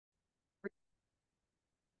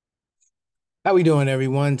How we doing,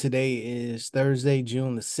 everyone? Today is Thursday,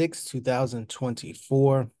 June the 6th,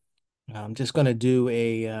 2024. I'm just going to do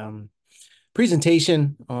a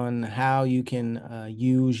presentation on how you can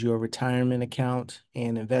use your retirement account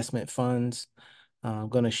and investment funds. I'm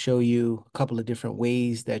going to show you a couple of different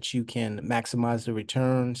ways that you can maximize the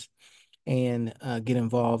returns and get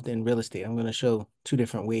involved in real estate. I'm going to show two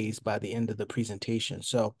different ways by the end of the presentation.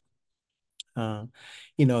 So, uh,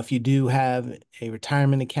 if you do have a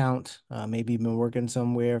retirement account, maybe you've been working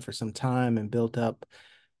somewhere for some time and built up,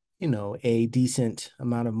 a decent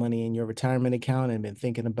amount of money in your retirement account and been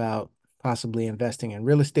thinking about possibly investing in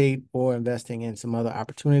real estate or investing in some other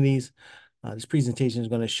opportunities, this presentation is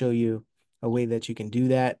going to show you a way that you can do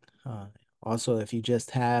that. Also, if you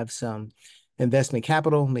just have some investment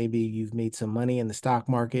capital, maybe you've made some money in the stock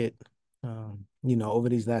market, over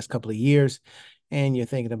these last couple of years, and you're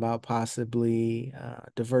thinking about possibly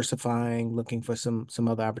diversifying, looking for some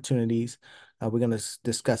other opportunities. We're going to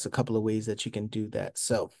discuss a couple of ways that you can do that.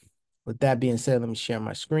 So, with that being said, let me share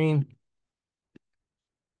my screen.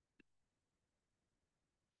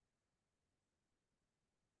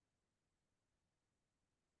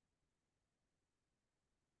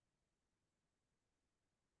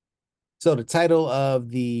 So the title of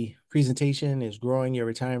the presentation is Growing Your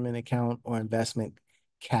Retirement Account or Investment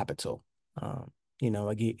Capital. Um,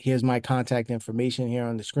 here's my contact information here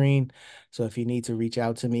on the screen. So if you need to reach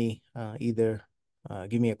out to me, either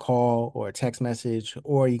give me a call or a text message,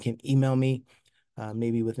 or you can email me,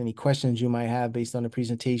 maybe with any questions you might have based on the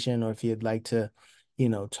presentation, or if you'd like to,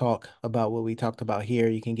 talk about what we talked about here,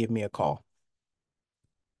 you can give me a call.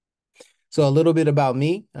 So a little bit about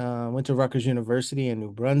me. Went to Rutgers University in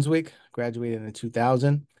New Brunswick, graduated in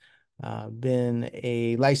 2000. Been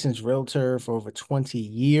a licensed realtor for over 20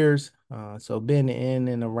 years. So been in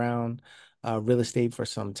and around real estate for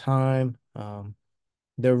some time.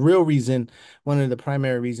 The real reason, one of the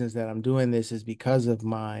primary reasons that I'm doing this is because of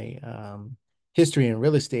my history in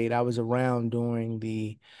real estate. I was around during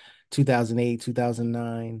the 2008,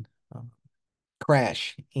 2009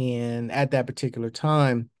 crash. And at that particular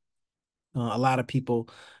time, a lot of people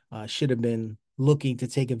should have been looking to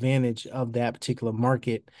take advantage of that particular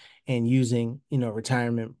market and using,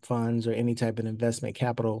 retirement funds or any type of investment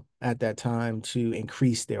capital at that time to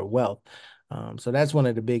increase their wealth. So that's one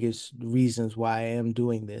of the biggest reasons why I am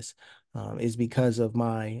doing this, is because of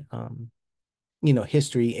my,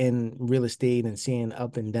 history in real estate and seeing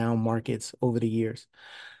up and down markets over the years.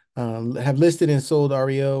 Have listed and sold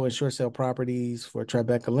REO and short sale properties for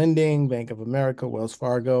Tribeca Lending, Bank of America, Wells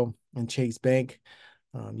Fargo, and Chase Bank.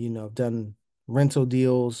 I've done rental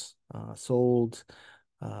deals, sold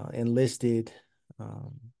and listed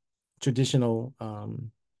um, traditional,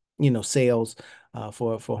 sales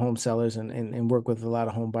for home sellers and work with a lot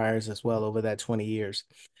of home buyers as well over that 20 years.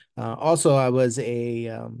 Also, I was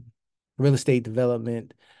a real estate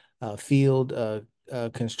development field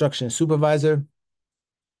construction supervisor.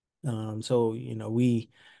 So, we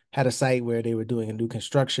had a site where they were doing a new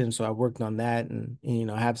construction. So I worked on that and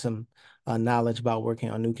have some knowledge about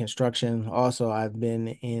working on new construction. Also, I've been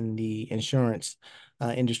in the insurance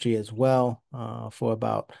industry as well for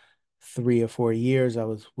about 3 or 4 years. I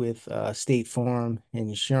was with State Farm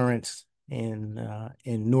Insurance in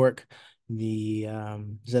Newark, the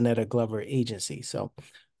Zanetta Glover agency. So,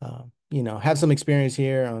 have some experience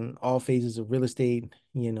here on all phases of real estate,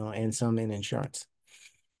 and some in insurance.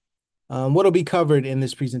 What will be covered in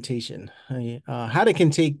this presentation? How to can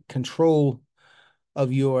take control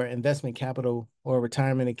of your investment capital or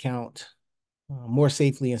retirement account more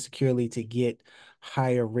safely and securely to get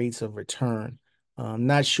higher rates of return. I'm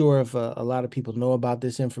not sure if a lot of people know about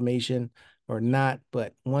this information or not,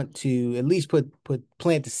 but want to at least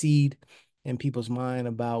plant the seed in people's mind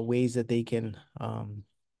about ways that they can,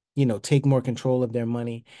 take more control of their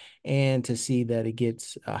money and to see that it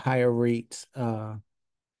gets higher rates of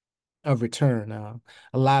return.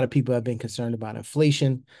 A lot of people have been concerned about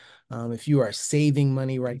inflation. If you are saving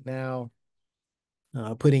money right now,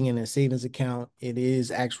 putting in a savings account, it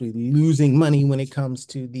is actually losing money when it comes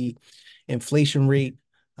to the inflation rate.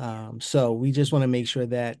 So we just want to make sure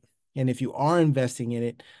that, and if you are investing in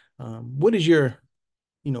it, what are your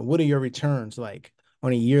returns like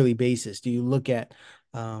on a yearly basis? Do you look at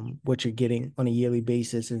what you're getting on a yearly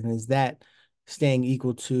basis, and is that staying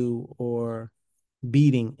equal to or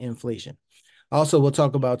beating inflation? Also, we'll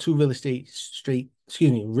talk about two real estate strategies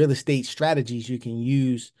you can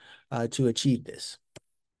use to achieve this.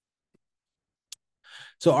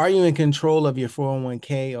 So, are you in control of your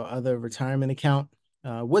 401k or other retirement account?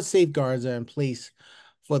 What safeguards are in place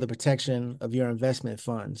for the protection of your investment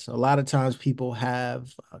funds? A lot of times people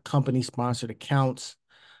have company sponsored accounts.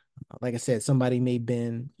 Like I said, somebody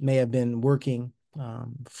may have been working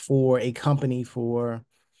for a company for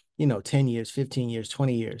 10 years, 15 years,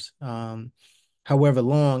 20 years, however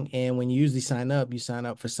long. And when you usually sign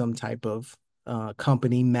up for some type of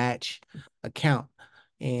company match account.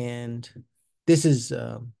 And this is,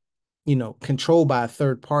 controlled by a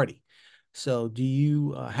third party. So do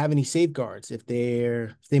you have any safeguards if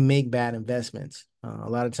they make bad investments? A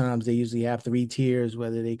lot of times they usually have three tiers,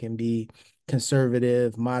 whether they can be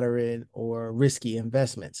conservative, moderate, or risky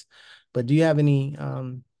investments. But do you have any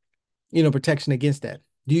protection against that?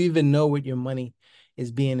 Do you even know what your money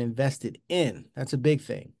is being invested in? That's a big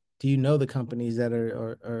thing. Do you know the companies that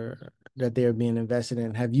are that they're being invested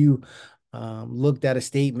in? Have you looked at a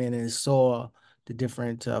statement and saw the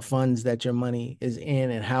different funds that your money is in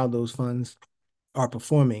and how those funds are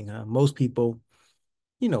performing? Most people,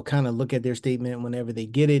 kind of look at their statement whenever they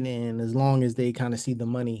get it, and as long as they kind of see the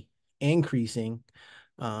money increasing,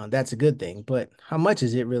 that's a good thing. But how much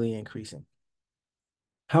is it really increasing?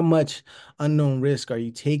 How much unknown risk are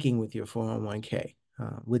you taking with your 401k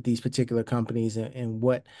with these particular companies and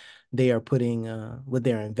what they are putting, what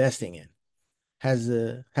they're investing in? Has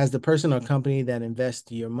the person or company that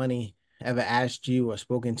invests your money ever asked you or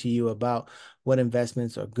spoken to you about what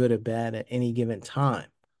investments are good or bad at any given time?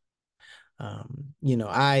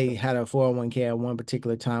 I had a 401k at one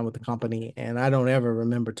particular time with the company, and I don't ever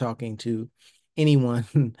remember talking to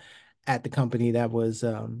anyone at the company that was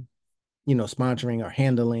sponsoring or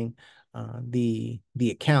handling the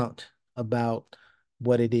account about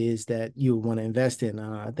what it is that you want to invest in.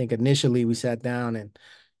 I think initially we sat down and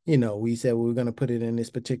we said we were going to put it in this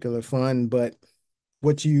particular fund, but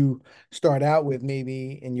what you start out with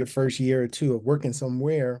maybe in your first year or two of working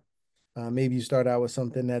somewhere, maybe you start out with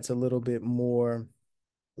something that's a little bit more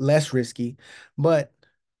less risky, but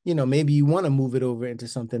maybe you want to move it over into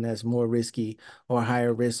something that's more risky or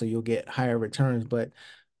higher risk so you'll get higher returns. But,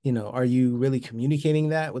 are you really communicating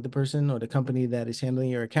that with the person or the company that is handling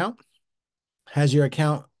your account? Has your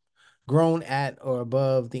account grown at or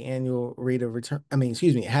above the annual rate of return? I mean,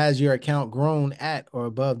 excuse me, has your account grown at or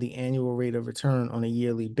above the annual rate of return on a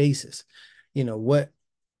yearly basis? You know, what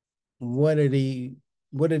are they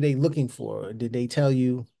what are they looking for? Did they tell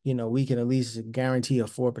you, we can at least guarantee a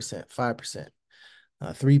 4%, 5%,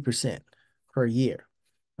 3% per year?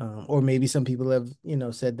 Or maybe some people have,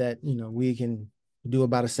 said that, we can do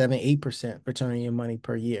about a 7, 8% return on your money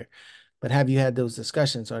per year. But have you had those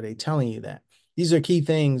discussions? Are they telling you that? These are key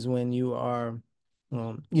things when you are,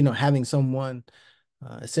 having someone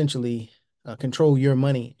essentially control your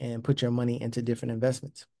money and put your money into different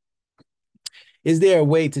investments. Is there a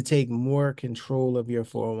way to take more control of your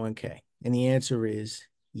 401k? And the answer is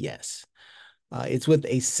yes. It's with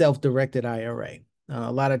a self-directed IRA.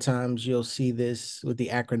 A lot of times you'll see this with the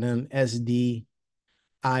acronym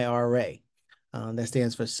SDIRA. That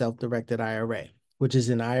stands for self-directed IRA, which is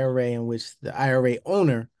an IRA in which the IRA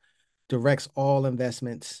owner directs all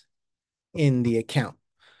investments in the account.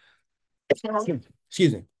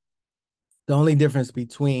 Excuse me. The only difference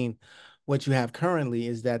between what you have currently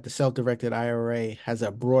is that the self-directed IRA has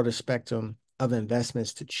a broader spectrum of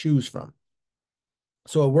investments to choose from.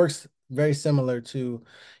 So it works very similar to,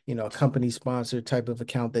 a company sponsored type of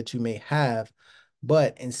account that you may have,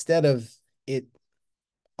 but instead of it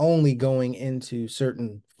only going into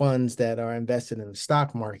certain funds that are invested in the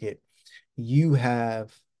stock market, you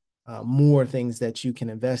have more things that you can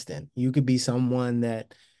invest in. You could be someone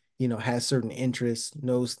that, has certain interests,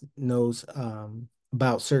 knows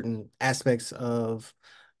about certain aspects of,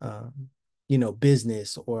 um,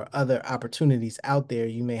 business or other opportunities out there.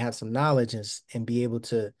 You may have some knowledge and be able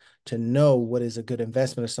to know what is a good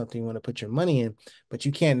investment or something you want to put your money in, but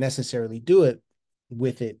you can't necessarily do it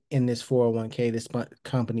with it in this 401k, this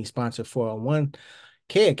company sponsored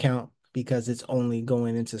 401k account because it's only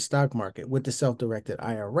going into the stock market. With the self-directed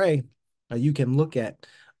IRA, you can look at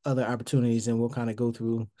other opportunities, and we'll kind of go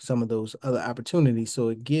through some of those other opportunities. So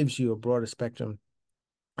it gives you a broader spectrum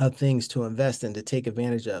of things to invest in, to take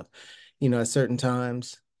advantage of. At certain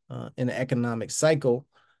times in the economic cycle,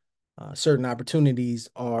 certain opportunities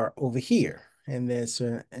are over here. And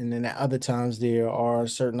then at other times there are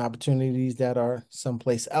certain opportunities that are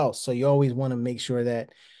someplace else. So you always want to make sure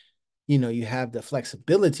that you have the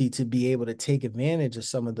flexibility to be able to take advantage of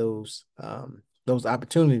some of those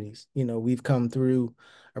opportunities. We've come through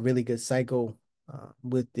a really good cycle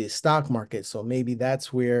with the stock market, so maybe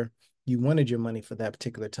that's where you wanted your money for that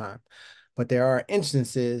particular time. But there are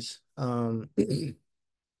instances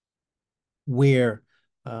where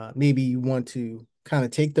maybe you want to kind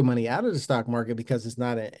of take the money out of the stock market because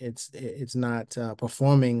it's not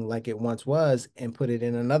performing like it once was, and put it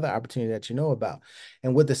in another opportunity that you know about.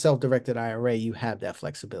 And with the self-directed IRA, you have that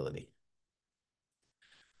flexibility.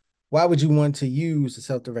 Why would you want to use the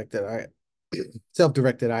self-directed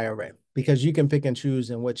IRA? Because you can pick and choose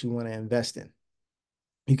in what you want to invest in.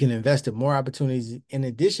 You can invest in more opportunities in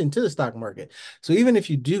addition to the stock market. So even if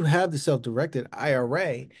you do have the self-directed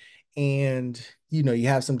IRA and you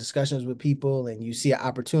have some discussions with people and you see an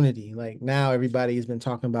opportunity, like now everybody has been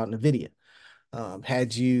talking about NVIDIA.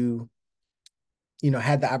 Had you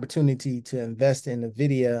had the opportunity to invest in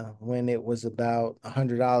NVIDIA when it was about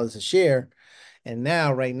 $100 a share, and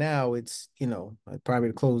now, right now, it's, probably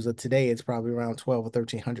the close of today, it's probably around 12 or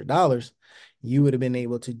 $1,300. You would have been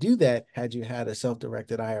able to do that had you had a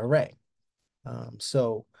self-directed IRA.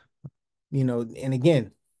 So, and again,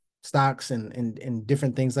 stocks and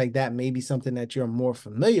different things like that may be something that you're more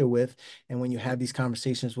familiar with. And when you have these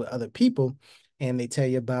conversations with other people and they tell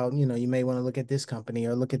you about, you may want to look at this company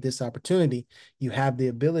or look at this opportunity, you have the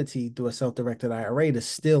ability through a self-directed IRA to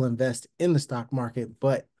still invest in the stock market,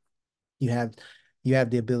 but you have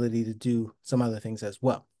the ability to do some other things as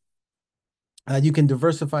well. You can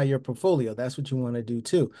diversify your portfolio. That's what you want to do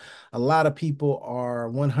too. A lot of people are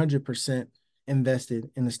 100%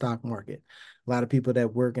 invested in the stock market. A lot of people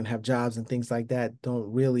that work and have jobs and things like that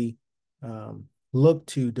don't really look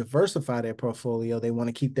to diversify their portfolio. They want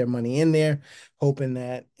to keep their money in there, hoping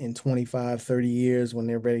that in 25, 30 years, when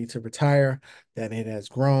they're ready to retire, that it has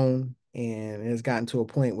grown and it has gotten to a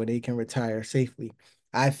point where they can retire safely.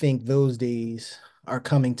 I think those days are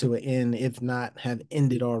coming to an end, if not have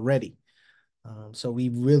ended already. So we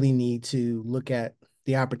really need to look at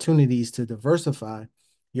the opportunities to diversify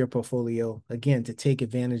your portfolio, again, to take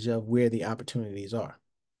advantage of where the opportunities are.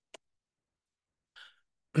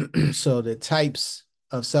 So the types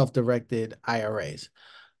of self-directed IRAs.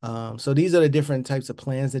 So these are the different types of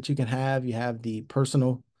plans that you can have. You have the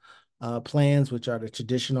personal plans, which are the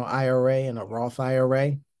traditional IRA and a Roth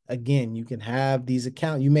IRA. Again, you can have these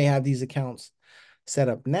accounts. You may have these accounts set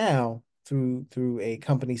up now through a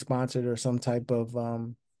company sponsored or some type of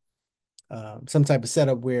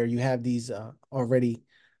setup where you have these already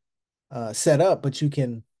set up, but you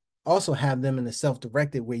can also have them in the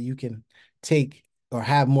self-directed where you can take or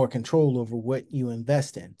have more control over what you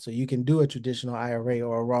invest in. So you can do a traditional IRA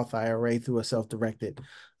or a Roth IRA through a self-directed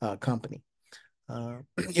company.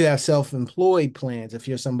 You have self-employed plans. If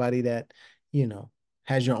you're somebody that,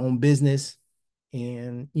 has your own business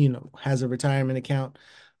and, has a retirement account,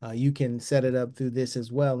 you can set it up through this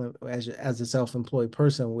as well as a self-employed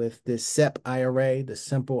person with this SEP IRA, the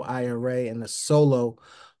Simple IRA, and the Solo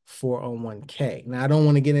 401k. Now, I don't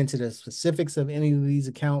want to get into the specifics of any of these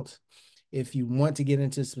accounts. If you want to get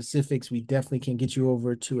into specifics, we definitely can get you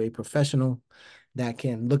over to a professional that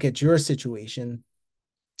can look at your situation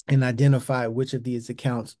and identify which of these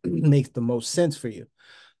accounts makes the most sense for you.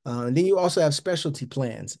 And then you also have specialty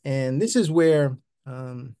plans. And this is where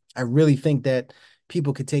I really think that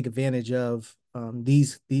people could take advantage of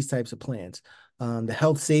these types of plans. The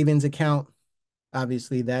health savings account,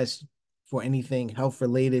 obviously, that's for anything health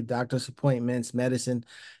related, doctor's appointments, medicine,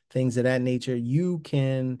 things of that nature. You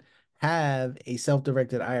can have a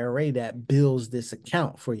self-directed IRA that builds this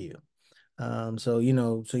account for you. So you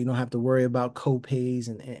don't have to worry about co-pays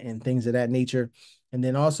and things of that nature. And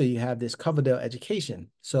then also you have this Coverdell education.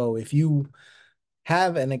 So if you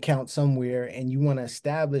have an account somewhere and you want to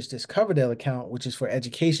establish this Coverdell account, which is for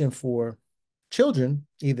education for children,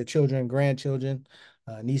 either children, grandchildren,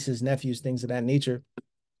 nieces, nephews, things of that nature,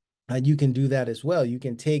 you can do that as well. You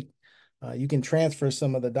can transfer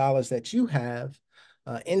some of the dollars that you have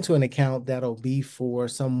into an account that'll be for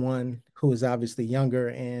someone who is obviously younger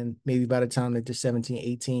and maybe by the time that they're 17,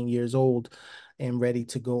 18 years old and ready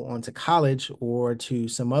to go on to college or to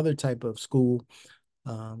some other type of school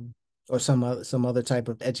or some other type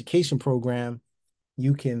of education program,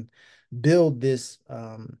 you can build this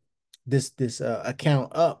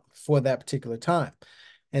account up for that particular time.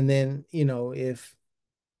 And then, if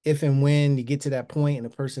and when you get to that point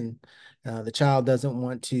and the child doesn't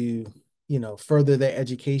want to, further their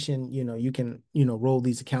education, you can, roll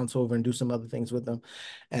these accounts over and do some other things with them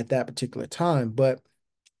at that particular time. But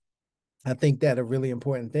I think that a really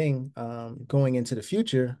important thing going into the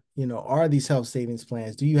future, are these health savings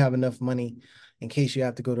plans. Do you have enough money in case you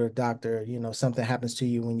have to go to a doctor, something happens to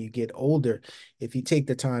you when you get older? If you take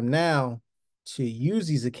the time now to use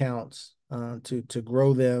these accounts to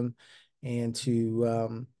grow them and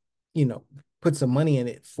to put some money in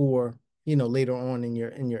it for later on in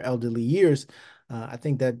your elderly years, I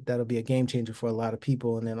think that'll be a game changer for a lot of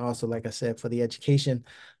people. And then also, like I said, for the education,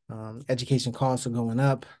 Education costs are going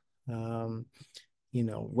up.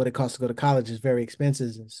 What it costs to go to college is very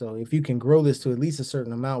expensive. And so if you can grow this to at least a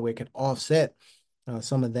certain amount where it can offset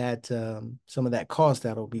some of that cost,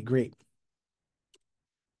 that'll be great.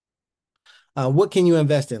 What can you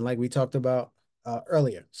invest in? Like we talked about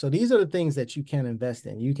earlier. So these are the things that you can invest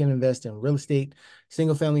in. You can invest in real estate,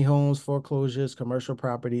 single family homes, foreclosures, commercial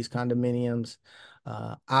properties, condominiums,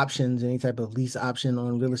 options, any type of lease option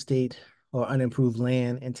on real estate or unimproved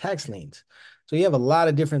land, and tax liens. So you have a lot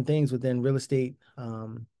of different things within real estate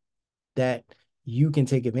that you can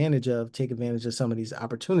take advantage of some of these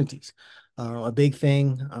opportunities. A big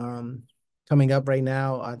thing coming up right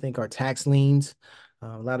now, I think, are tax liens.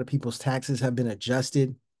 A lot of people's taxes have been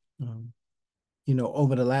adjusted. Um,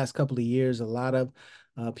 over the last couple of years, a lot of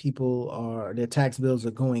their tax bills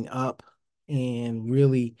are going up and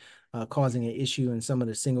really causing an issue in some of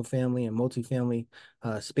the single family and multifamily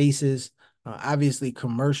spaces. Obviously,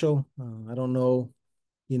 commercial. I don't know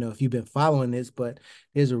if you've been following this, but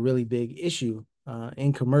there's a really big issue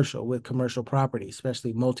in commercial with commercial property,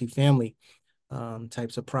 especially multifamily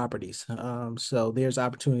types of properties. So there's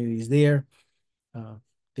opportunities there. Uh,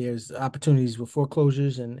 there's opportunities with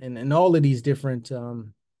foreclosures and all of these different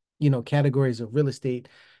categories of real estate.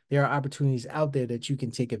 There are opportunities out there that you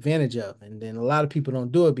can take advantage of. And then a lot of people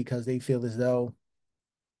don't do it because they feel as though,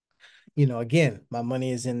 again, my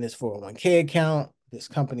money is in this 401k account, this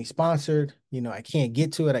company sponsored, I can't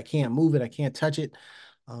get to it, I can't move it, I can't touch it,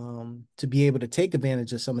 to be able to take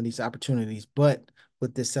advantage of some of these opportunities. But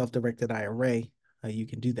with this self-directed IRA, you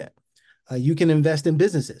can do that. You can invest in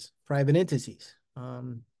businesses, private entities.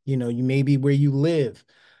 You may be where you live.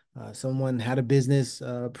 Someone had a business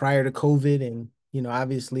prior to COVID, and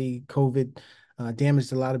obviously COVID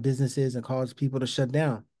damaged a lot of businesses and caused people to shut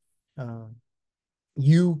down.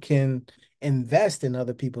 You can invest in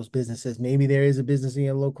other people's businesses. Maybe there is a business in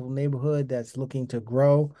your local neighborhood that's looking to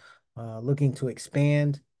grow, looking to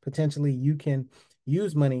expand. Potentially, you can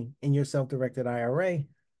use money in your self-directed IRA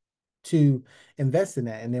to invest in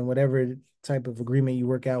that. And then whatever type of agreement you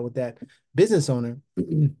work out with that business owner,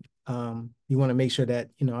 you want to make sure that,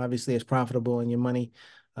 obviously it's profitable and your money,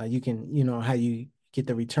 you can, how you get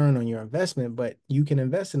the return on your investment, but you can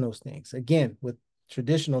invest in those things. Again, with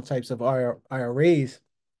traditional types of IRAs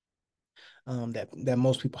that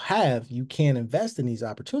most people have, you can invest in these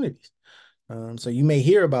opportunities. So you may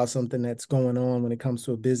hear about something that's going on when it comes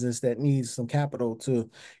to a business that needs some capital to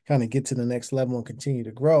kind of get to the next level and continue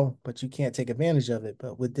to grow, but you can't take advantage of it.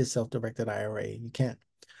 But with this self-directed IRA, you can.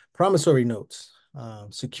 Promissory notes,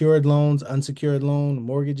 secured loans, unsecured loan,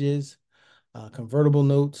 mortgages, convertible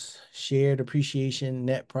notes, shared appreciation,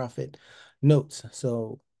 net profit notes.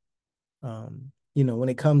 So when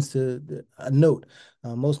it comes to a note,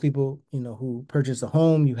 most people, who purchase a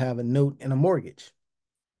home, you have a note and a mortgage.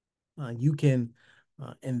 You can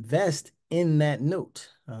invest in that note.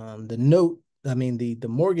 The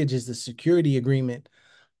mortgage is the security agreement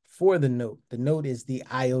for the note. The note is the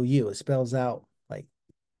IOU. It spells out like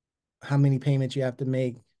how many payments you have to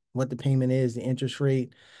make, what the payment is, the interest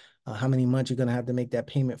rate, how many months you're going to have to make that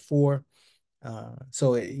payment for.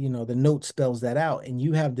 The note spells that out, and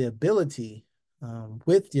you have the ability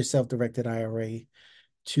with your self-directed IRA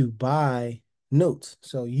to buy notes.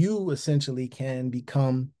 So you essentially can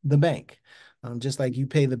become the bank, just like you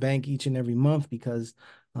pay the bank each and every month because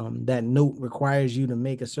that note requires you to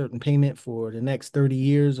make a certain payment for the next 30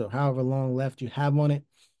 years or however long left you have on it.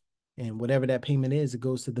 And whatever that payment is, it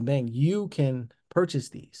goes to the bank. You can purchase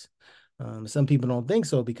these. Some people don't think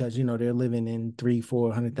so because, they're living in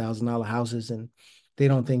 $300,000-$400,000 houses and they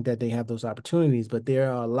don't think that they have those opportunities. But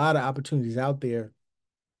there are a lot of opportunities out there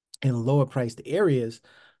in lower priced areas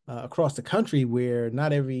across the country where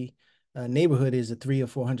not every neighborhood is a $300,000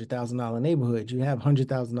 or $400,000 neighborhood. You have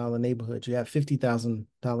 $100,000 neighborhoods. You have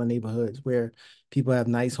 $50,000 neighborhoods where people have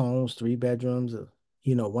nice homes, 3 bedrooms,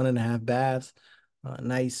 1.5 baths,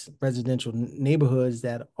 nice residential neighborhoods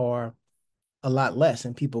that are a lot less,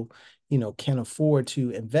 and people, can afford to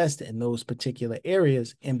invest in those particular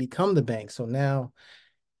areas and become the bank. So now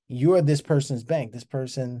you're this person's bank. This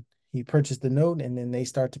person, he purchased the note and then they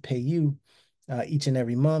start to pay you each and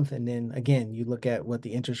every month. And then again, you look at what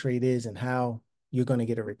the interest rate is and how you're going to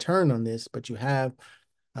get a return on this, but you have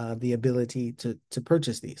the ability to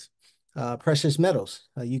purchase these. Precious metals,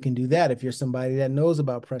 you can do that if you're somebody that knows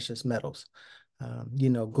about precious metals,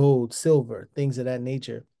 gold, silver, things of that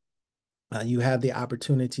nature. You have the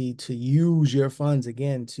opportunity to use your funds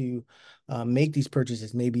again to make these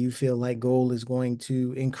purchases. Maybe you feel like gold is going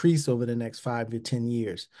to increase over the next 5 to 10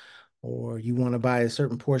 years, or you want to buy a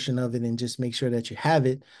certain portion of it and just make sure that you have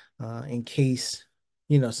it in case,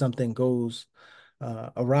 something goes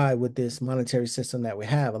awry with this monetary system that we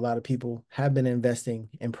have. A lot of people have been investing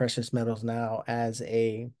in precious metals now as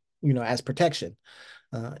as protection.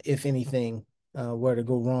 If anything were to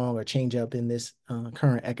go wrong or change up in this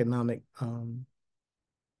current economic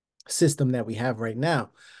system that we have right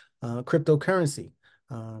now. Cryptocurrency.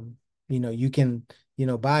 Um, you can,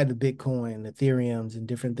 buy the Bitcoin, Ethereums, and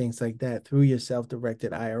different things like that through your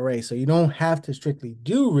self-directed IRA. So you don't have to strictly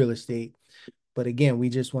do real estate. But again, we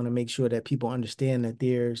just want to make sure that people understand that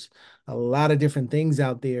there's a lot of different things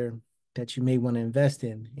out there that you may want to invest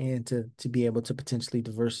in and to be able to potentially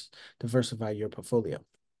diversify your portfolio.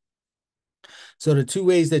 So the two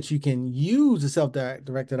ways that you can use a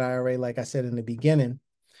self-directed IRA, like I said in the beginning,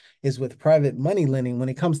 is with private money lending when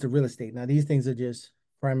it comes to real estate. Now, these things are just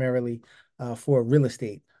primarily for real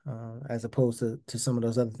estate, as opposed to some of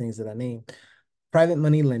those other things that I named. Private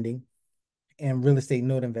money lending and real estate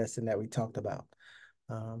note investing that we talked about.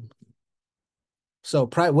 Um,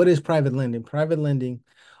 what is private lending? Private lending,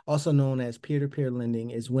 also known as peer-to-peer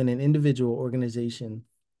lending, is when an individual organization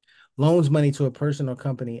loans money to a person or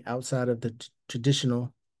company outside of the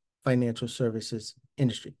traditional financial services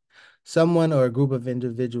industry. Someone or a group of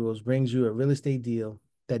individuals brings you a real estate deal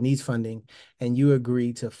that needs funding, and you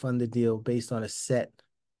agree to fund the deal based on a set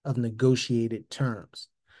of negotiated terms.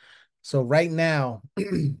 So right now,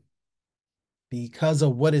 because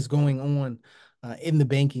of what is going on in the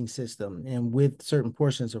banking system and with certain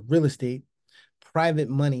portions of real estate, private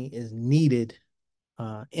money is needed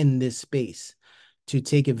in this space to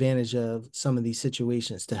take advantage of some of these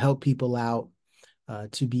situations, to help people out,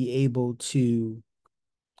 to be able to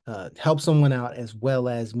help someone out, as well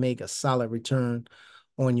as make a solid return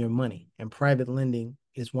on your money. And private lending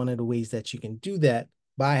is one of the ways that you can do that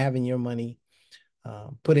by having your money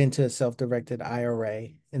put into a self-directed IRA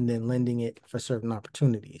and then lending it for certain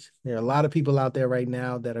opportunities. There are a lot of people out there right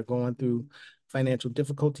now that are going through financial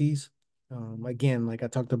difficulties. Again, like I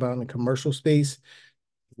talked about in the commercial space,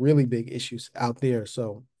 really big issues out there.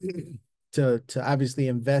 So to obviously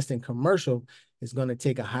invest in commercial is going to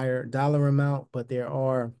take a higher dollar amount, but there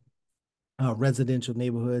are residential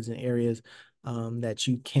neighborhoods and areas that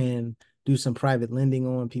you can do some private lending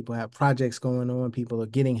on. People have projects going on. People are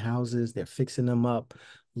getting houses. They're fixing them up,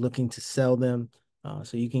 looking to sell them.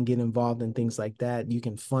 So you can get involved in things like that. You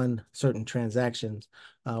can fund certain transactions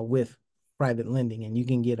with private lending, and you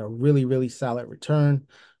can get a really, really solid return.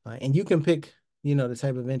 And you can pick, the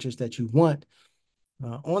type of interest that you want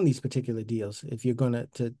on these particular deals. If you're going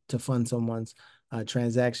to fund someone's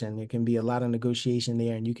transaction, there can be a lot of negotiation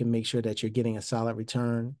there, and you can make sure that you're getting a solid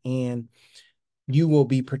return, and you will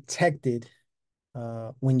be protected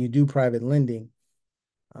when you do private lending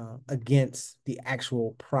against the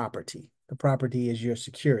actual property. The property is your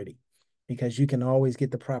security, because you can always get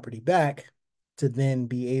the property back to then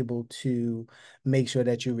be able to make sure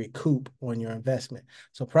that you recoup on your investment.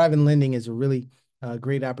 So private lending is a really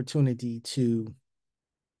great opportunity to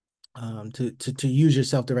use your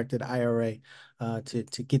self-directed IRA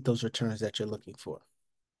to get those returns that you're looking for.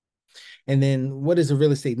 And then what is a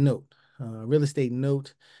real estate note? Real estate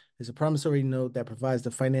note is a promissory note that provides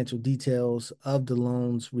the financial details of the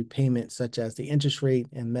loan's repayment, such as the interest rate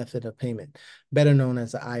and method of payment, better known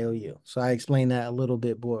as the IOU. So I explained that a little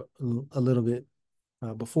bit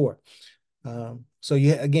before. So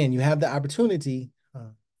you have the opportunity.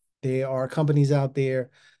 There are companies out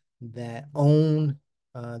there that own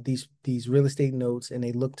these real estate notes, and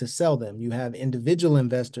they look to sell them. You have individual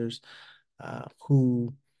investors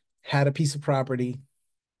who had a piece of property,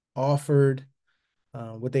 offered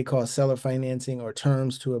what they call seller financing or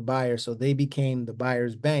terms to a buyer. So they became the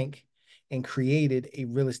buyer's bank and created a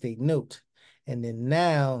real estate note. And then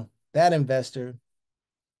now that investor,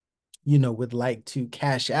 would like to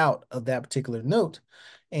cash out of that particular note.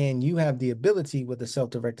 And you have the ability with a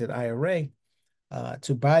self-directed IRA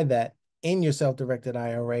to buy that in your self-directed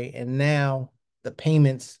IRA. And now the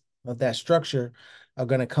payments of that structure are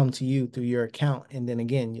going to come to you through your account. And then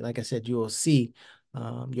again, like I said, you will see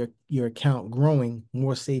your account growing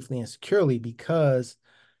more safely and securely because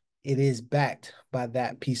it is backed by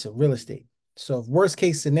that piece of real estate. So if worst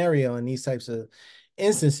case scenario in these types of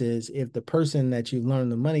instances, if the person that you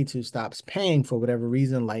loaned the money to stops paying for whatever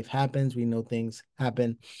reason, life happens, we know things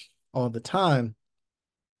happen all the time,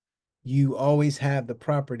 you always have the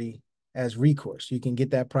property as recourse. You can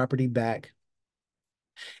get that property back,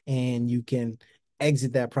 and you can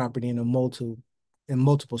exit that property in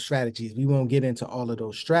multiple strategies. We won't get into all of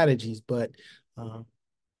those strategies, but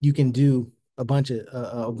you can do a bunch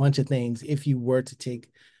of things if you were to take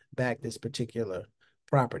back this particular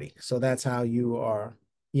property. So that's how you are,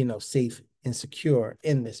 safe and secure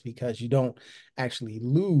in this, because you don't actually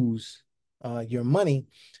lose your money,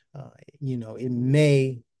 uh, it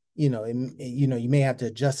may, you may have to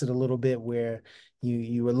adjust it a little bit where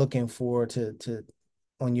you were looking for to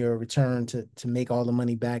on your return to make all the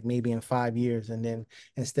money back maybe in 5 years, and then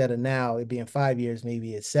instead of now it being 5 years,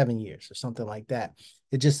 maybe it's 7 years or something like that.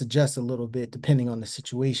 It just adjusts a little bit depending on the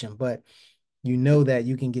situation, but you know that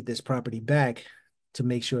you can get this property back to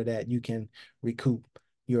make sure that you can recoup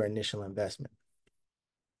your initial investment.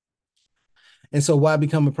 And so why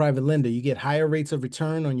become a private lender? You get higher rates of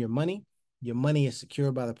return on your money. Your money is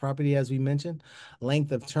secured by the property, as we mentioned.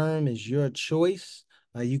 Length of term is your choice.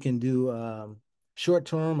 You can do short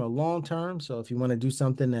term or long term. So if you want to do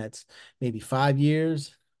something that's maybe 5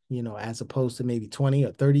 years, as opposed to maybe 20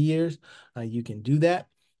 or 30 years, you can do that.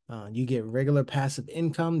 You get regular passive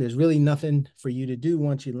income. There's really nothing for you to do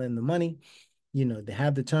once you lend the money. They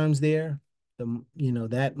have the terms there.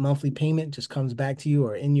 That monthly payment just comes back to you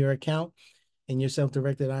or in your account, in your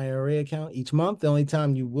self-directed IRA account each month. The only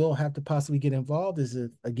time you will have to possibly get involved is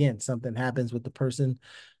if, again, something happens with the person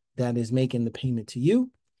that is making the payment to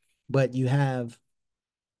you. But you have,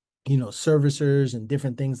 servicers and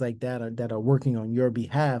different things like that are working on your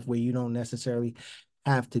behalf, where you don't necessarily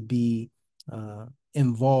have to be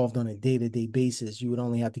involved on a day-to-day basis. You would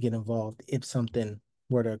only have to get involved if something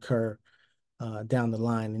were to occur down the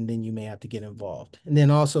line, and then you may have to get involved. And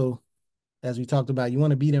then also, as we talked about, you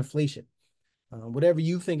want to beat inflation. Whatever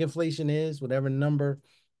you think inflation is, whatever number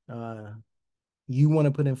you want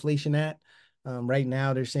to put inflation at. Right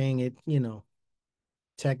now, they're saying it,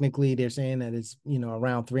 technically they're saying that it's,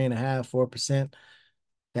 around 3.5%, 4%.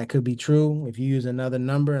 That could be true. If you use another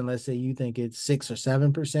number, and let's say you think it's 6 or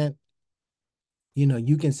 7%,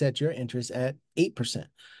 you can set your interest at 8%,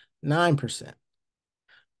 9%.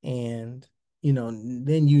 And,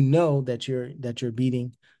 then that you're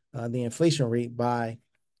beating the inflation rate by,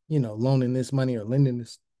 loaning this money or lending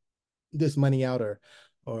this money out,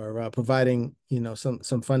 or providing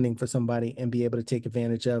some funding for somebody and be able to take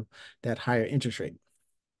advantage of that higher interest rate.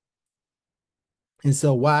 And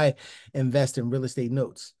so why invest in real estate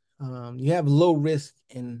notes? You have low risk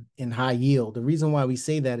in high yield. The reason why we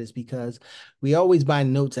say that is because we always buy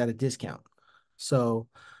notes at a discount. So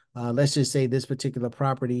let's just say this particular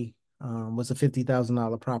property was a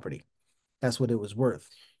 $50,000 property. That's what it was worth.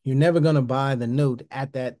 You're never going to buy the note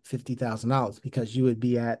at that $50,000 because you would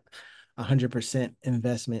be at 100%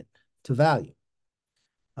 investment to value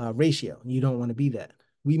ratio. You don't want to be that.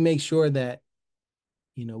 We make sure that,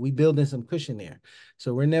 we build in some cushion there.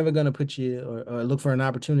 So we're never going to put you or look for an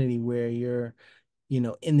opportunity where you're,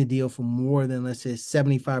 in the deal for more than, let's say,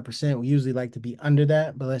 75%. We usually like to be under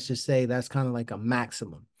that, but let's just say that's kind of like a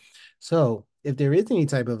maximum. So if there is any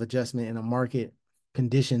type of adjustment in a market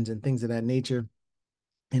conditions and things of that nature,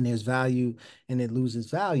 and there's value and it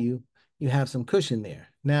loses value, you have some cushion there.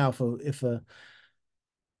 Now,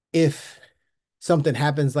 if something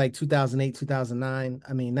happens like 2008, 2009,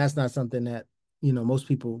 I mean, that's not something that, most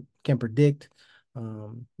people can predict,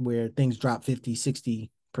 where things drop 50, 60%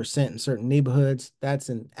 in certain neighborhoods. That's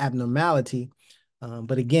an abnormality.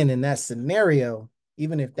 But again, in that scenario,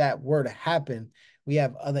 even if that were to happen, we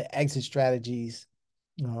have other exit strategies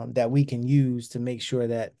that we can use to make sure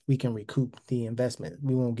that we can recoup the investment.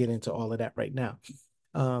 We won't get into all of that right now.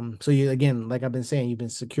 So you, again, like I've been saying, you've been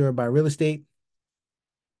secured by real estate.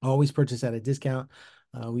 Always purchase at a discount.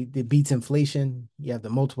 It beats inflation. You have the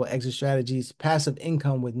multiple exit strategies, passive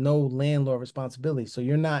income with no landlord responsibility. So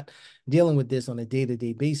you're not dealing with this on a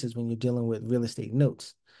day-to-day basis when you're dealing with real estate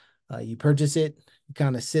notes. You purchase it, you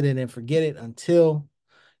kind of sit it and forget it until,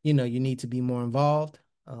 you need to be more involved.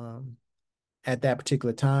 At that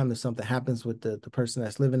particular time, if something happens with the person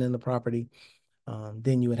that's living in the property,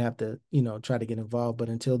 then you would have to, try to get involved. But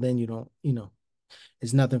until then, you don't,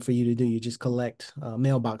 it's nothing for you to do. You just collect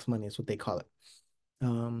mailbox money is what they call it.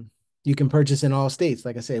 You can purchase in all states.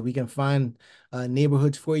 Like I said, we can find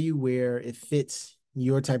neighborhoods for you where it fits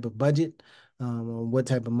your type of budget, or what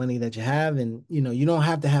type of money that you have. And, you don't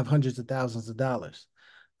have to have hundreds of thousands of dollars.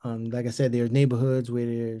 Like I said, there's neighborhoods where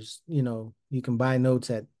you can buy notes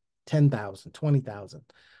at 10,000, 20,000.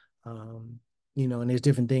 And there's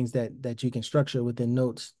different things that you can structure within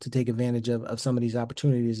notes to take advantage of some of these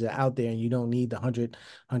opportunities that are out there, and you don't need the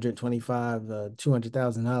 125,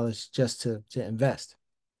 $200,000 just to invest.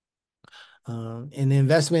 And the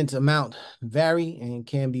investment amount vary and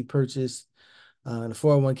can be purchased the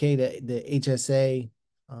 401k, the HSA,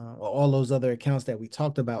 or all those other accounts that we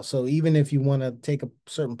talked about. So even if you want to take a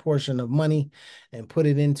certain portion of money and put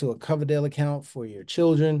it into a Coverdell account for your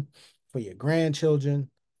children, for your grandchildren,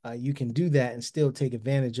 you can do that and still take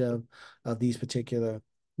advantage of these particular,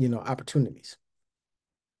 opportunities.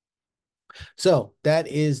 So that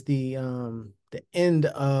is the end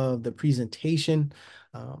of the presentation.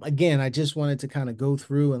 Again, I just wanted to kind of go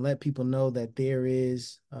through and let people know that there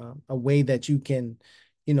is a way that you can,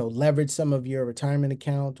 leverage some of your retirement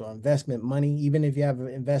account or investment money, even if you have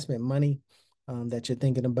investment money that you're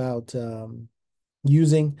thinking about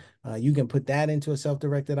using. You can put that into a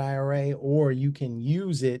self-directed IRA, or you can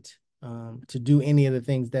use it to do any of the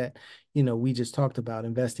things that, we just talked about,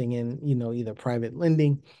 investing in, either private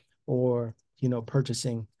lending or,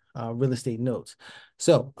 purchasing real estate notes.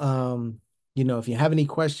 So, if you have any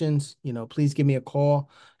questions, please give me a call,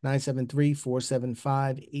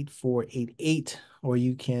 973-475-8488, or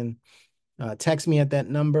you can text me at that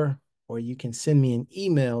number, or you can send me an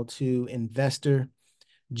email to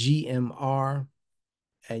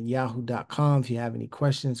investorgmr@yahoo.com if you have any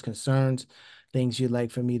questions, concerns, things you'd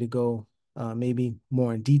like for me to go maybe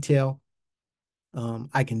more in detail.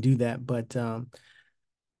 I can do that, but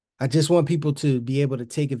I just want people to be able to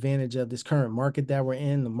take advantage of this current market that we're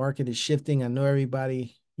in. The market is shifting. I know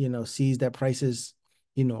everybody, sees that prices,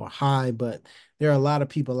 are high, but there are a lot of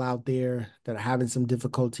people out there that are having some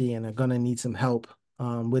difficulty and are going to need some help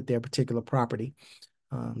with their particular property.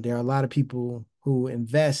 There are a lot of people who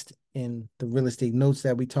invest in the real estate notes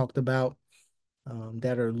that we talked about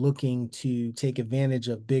that are looking to take advantage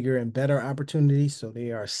of bigger and better opportunities. So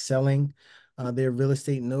they are selling their real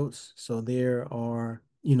estate notes. So there are,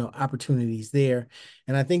 opportunities there.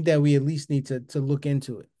 And I think that we at least need to look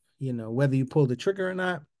into it. Whether you pull the trigger or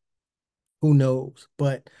not, who knows?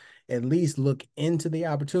 But at least look into the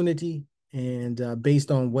opportunity and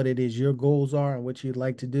based on what it is your goals are and what you'd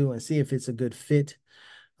like to do, and see if it's a good fit.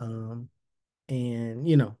 Um, and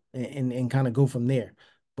and kind of go from there.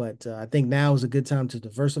 But I think now is a good time to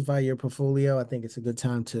diversify your portfolio. I think it's a good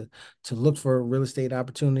time to look for real estate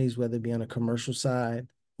opportunities, whether it be on a commercial side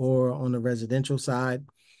or on the residential side.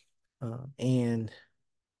 And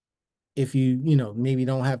if you maybe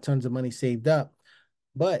don't have tons of money saved up,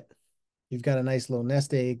 but you've got a nice little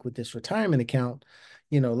nest egg with this retirement account,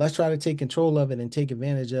 let's try to take control of it and take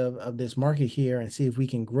advantage of this market here and see if we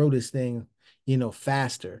can grow this thing,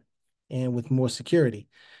 faster and with more security,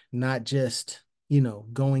 not just,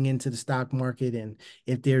 going into the stock market and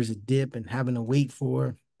if there's a dip and having to wait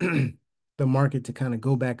for the market to kind of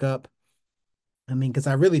go back up. I mean, because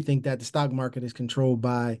I really think that the stock market is controlled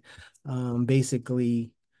by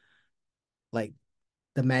basically like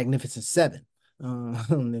the Magnificent Seven.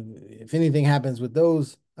 If anything happens with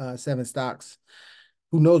those seven stocks,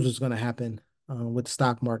 who knows what's going to happen with the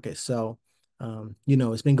stock market? So,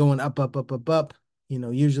 it's been going up, up, up, up, up.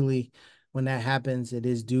 Usually when that happens, it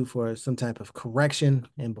is due for some type of correction.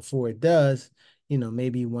 And before it does,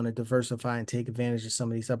 maybe you want to diversify and take advantage of some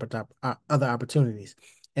of these other opportunities.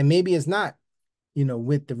 And maybe it's not,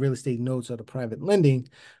 with the real estate notes or the private lending,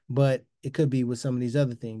 but it could be with some of these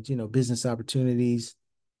other things, business opportunities,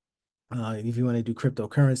 if you want to do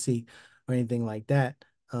cryptocurrency or anything like that,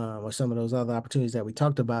 or some of those other opportunities that we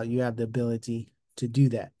talked about, you have the ability to do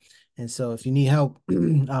that. And so if you need help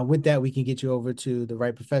with that, we can get you over to the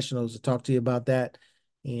right professionals to talk to you about that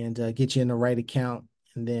and get you in the right account.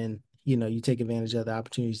 And then, you take advantage of the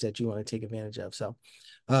opportunities that you want to take advantage of. So,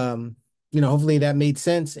 hopefully that made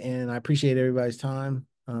sense. And I appreciate everybody's time.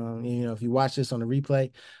 If you watch this on the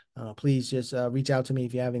replay, please just reach out to me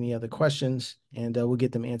if you have any other questions, and we'll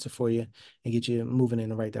get them answered for you and get you moving in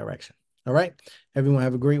the right direction. All right. Everyone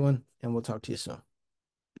have a great one, and we'll talk to you soon.